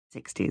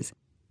60s,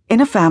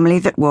 in a family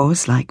that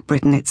was, like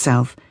Britain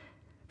itself,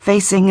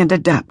 facing and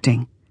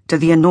adapting to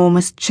the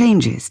enormous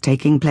changes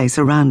taking place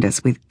around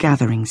us with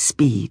gathering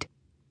speed.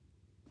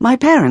 My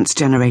parents'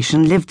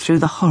 generation lived through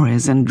the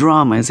horrors and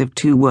dramas of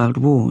 2 world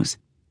wars,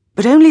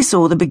 but only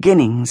saw the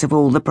beginnings of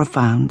all the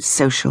profound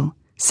social,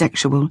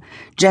 sexual,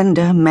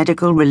 gender,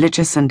 medical,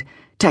 religious, and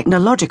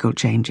technological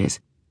changes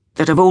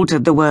that have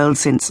altered the world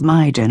since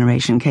my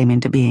generation came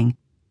into being,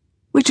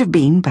 which have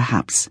been,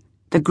 perhaps,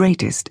 the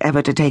greatest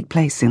ever to take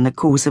place in the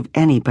course of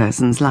any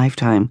person's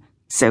lifetime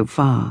so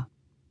far.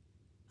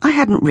 I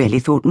hadn't really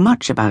thought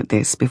much about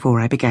this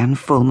before I began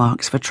full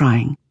marks for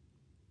trying.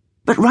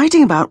 But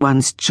writing about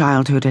one's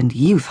childhood and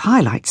youth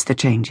highlights the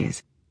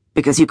changes,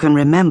 because you can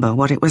remember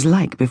what it was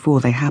like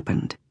before they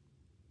happened.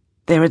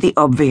 There are the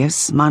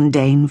obvious,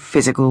 mundane,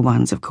 physical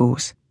ones, of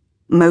course.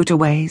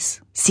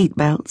 Motorways,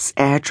 seatbelts,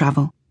 air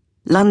travel,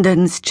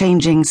 London's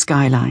changing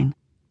skyline.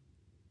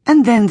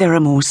 And then there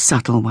are more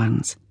subtle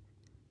ones.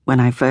 When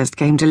I first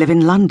came to live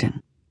in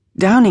London,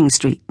 Downing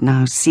Street,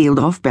 now sealed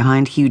off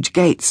behind huge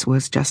gates,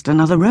 was just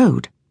another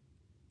road.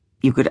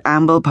 You could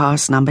amble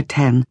past number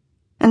 10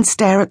 and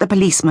stare at the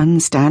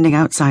policeman standing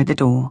outside the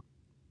door.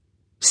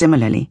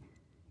 Similarly,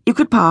 you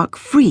could park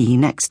free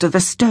next to the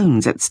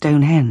stones at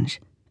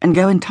Stonehenge and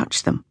go and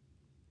touch them.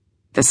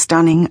 The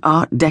stunning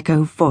Art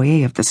Deco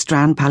foyer of the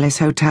Strand Palace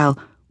Hotel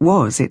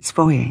was its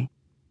foyer.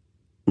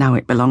 Now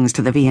it belongs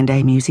to the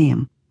V&A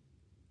Museum.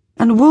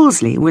 And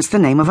Wolseley was the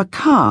name of a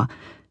car,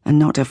 and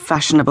not a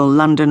fashionable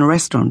London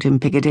restaurant in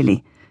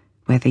Piccadilly,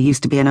 where there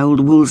used to be an old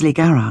Wolseley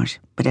garage,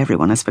 but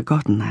everyone has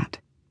forgotten that.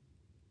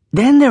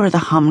 Then there are the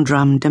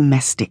humdrum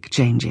domestic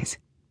changes.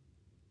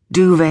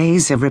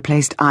 Duvets have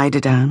replaced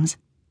eiderdowns,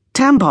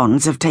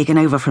 tampons have taken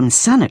over from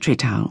sanitary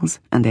towels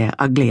and their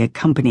ugly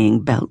accompanying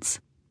belts.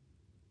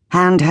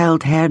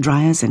 Handheld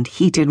hairdryers and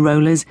heated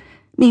rollers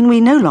mean we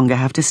no longer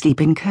have to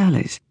sleep in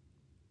curlers.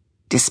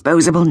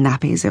 Disposable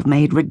nappies have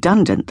made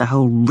redundant the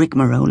whole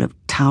rigmarole of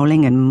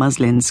toweling and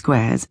muslin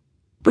squares,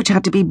 which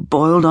had to be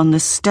boiled on the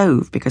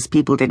stove because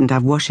people didn't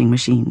have washing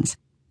machines.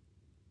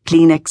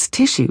 Kleenex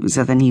tissues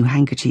are the new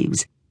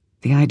handkerchiefs.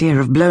 The idea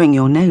of blowing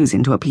your nose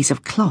into a piece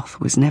of cloth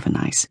was never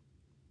nice.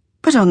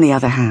 But on the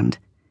other hand,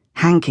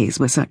 hankies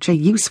were such a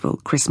useful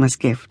Christmas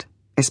gift,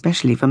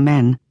 especially for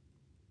men,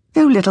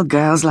 though little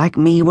girls like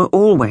me were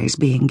always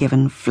being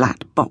given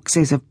flat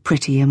boxes of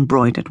pretty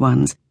embroidered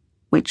ones,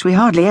 which we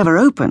hardly ever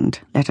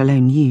opened, let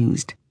alone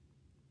used.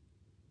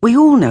 We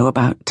all know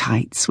about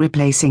tights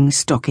replacing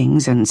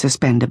stockings and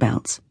suspender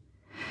belts.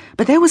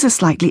 But there was a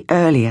slightly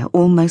earlier,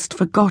 almost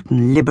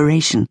forgotten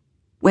liberation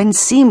when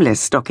seamless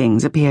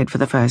stockings appeared for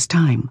the first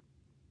time.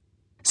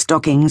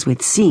 Stockings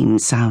with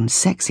seams sound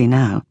sexy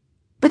now,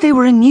 but they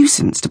were a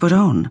nuisance to put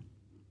on.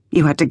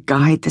 You had to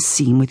guide the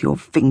seam with your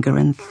finger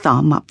and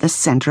thumb up the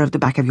center of the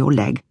back of your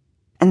leg,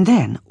 and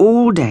then,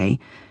 all day,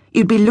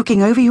 you'd be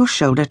looking over your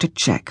shoulder to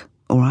check,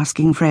 or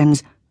asking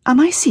friends, "Are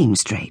my seams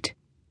straight?"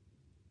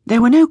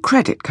 There were no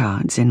credit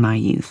cards in my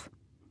youth,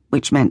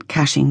 which meant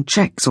cashing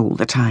checks all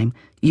the time,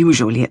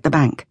 usually at the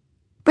bank,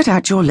 but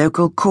at your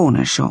local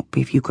corner shop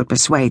if you could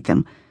persuade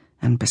them,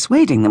 and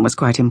persuading them was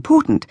quite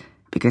important,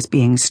 because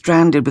being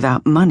stranded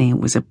without money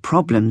was a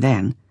problem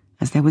then,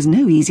 as there was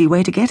no easy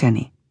way to get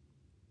any.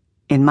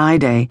 In my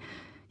day,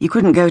 you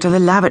couldn't go to the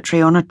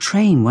lavatory on a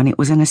train when it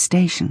was in a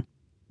station,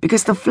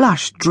 because the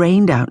flush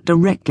drained out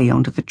directly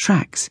onto the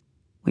tracks,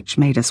 which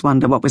made us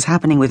wonder what was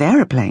happening with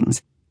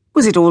aeroplanes.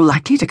 Was it all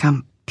likely to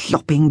come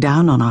plopping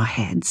down on our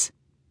heads?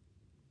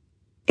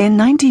 In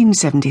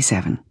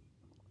 1977,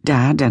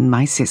 Dad and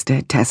my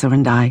sister Tessa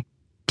and I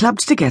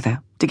clubbed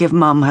together to give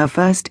Mum her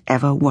first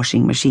ever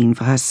washing machine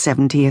for her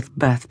 70th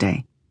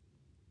birthday.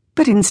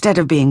 But instead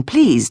of being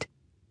pleased,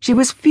 she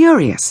was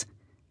furious,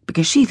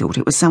 because she thought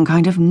it was some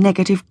kind of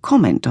negative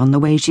comment on the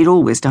way she'd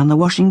always done the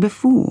washing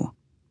before.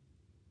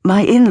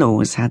 My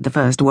in-laws had the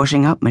first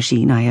washing-up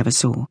machine I ever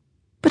saw,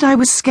 but I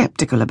was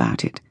sceptical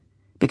about it,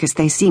 because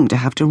they seemed to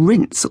have to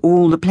rinse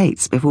all the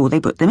plates before they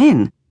put them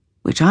in,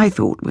 which I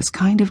thought was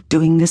kind of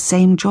doing the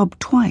same job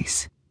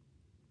twice.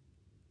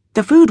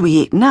 The food we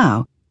eat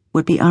now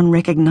would be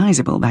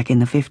unrecognizable back in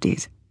the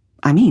 50s.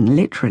 I mean,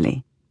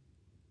 literally.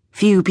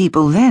 Few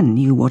people then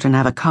knew what an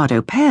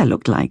avocado pear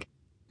looked like,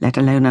 let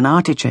alone an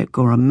artichoke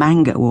or a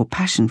mango or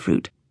passion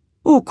fruit,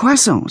 or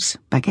croissants,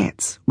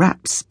 baguettes,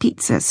 wraps,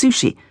 pizza,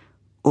 sushi,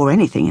 or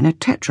anything in a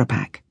Tetra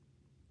Pak.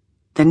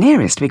 The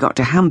nearest we got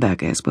to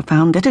hamburgers were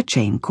found at a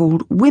chain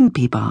called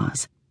Wimpy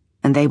Bars,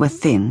 and they were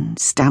thin,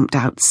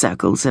 stamped-out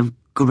circles of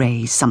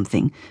grey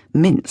something,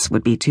 mince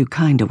would be too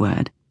kind a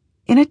word,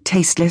 in a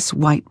tasteless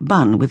white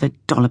bun with a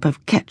dollop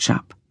of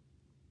ketchup.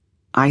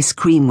 Ice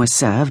cream was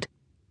served,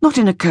 not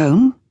in a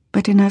cone,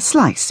 but in a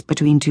slice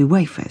between 2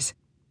 wafers.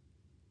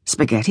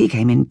 Spaghetti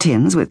came in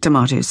tins with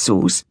tomato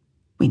sauce.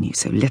 We knew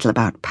so little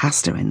about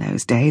pasta in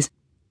those days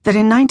that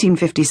in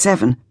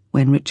 1957,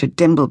 when Richard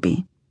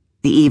Dimbleby,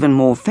 the even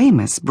more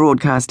famous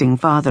broadcasting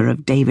father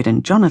of David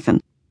and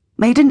Jonathan,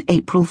 made an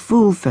April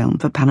Fool film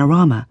for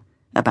Panorama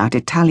about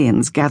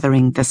Italians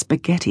gathering the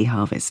spaghetti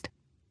harvest,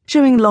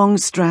 showing long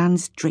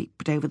strands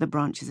draped over the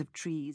branches of trees.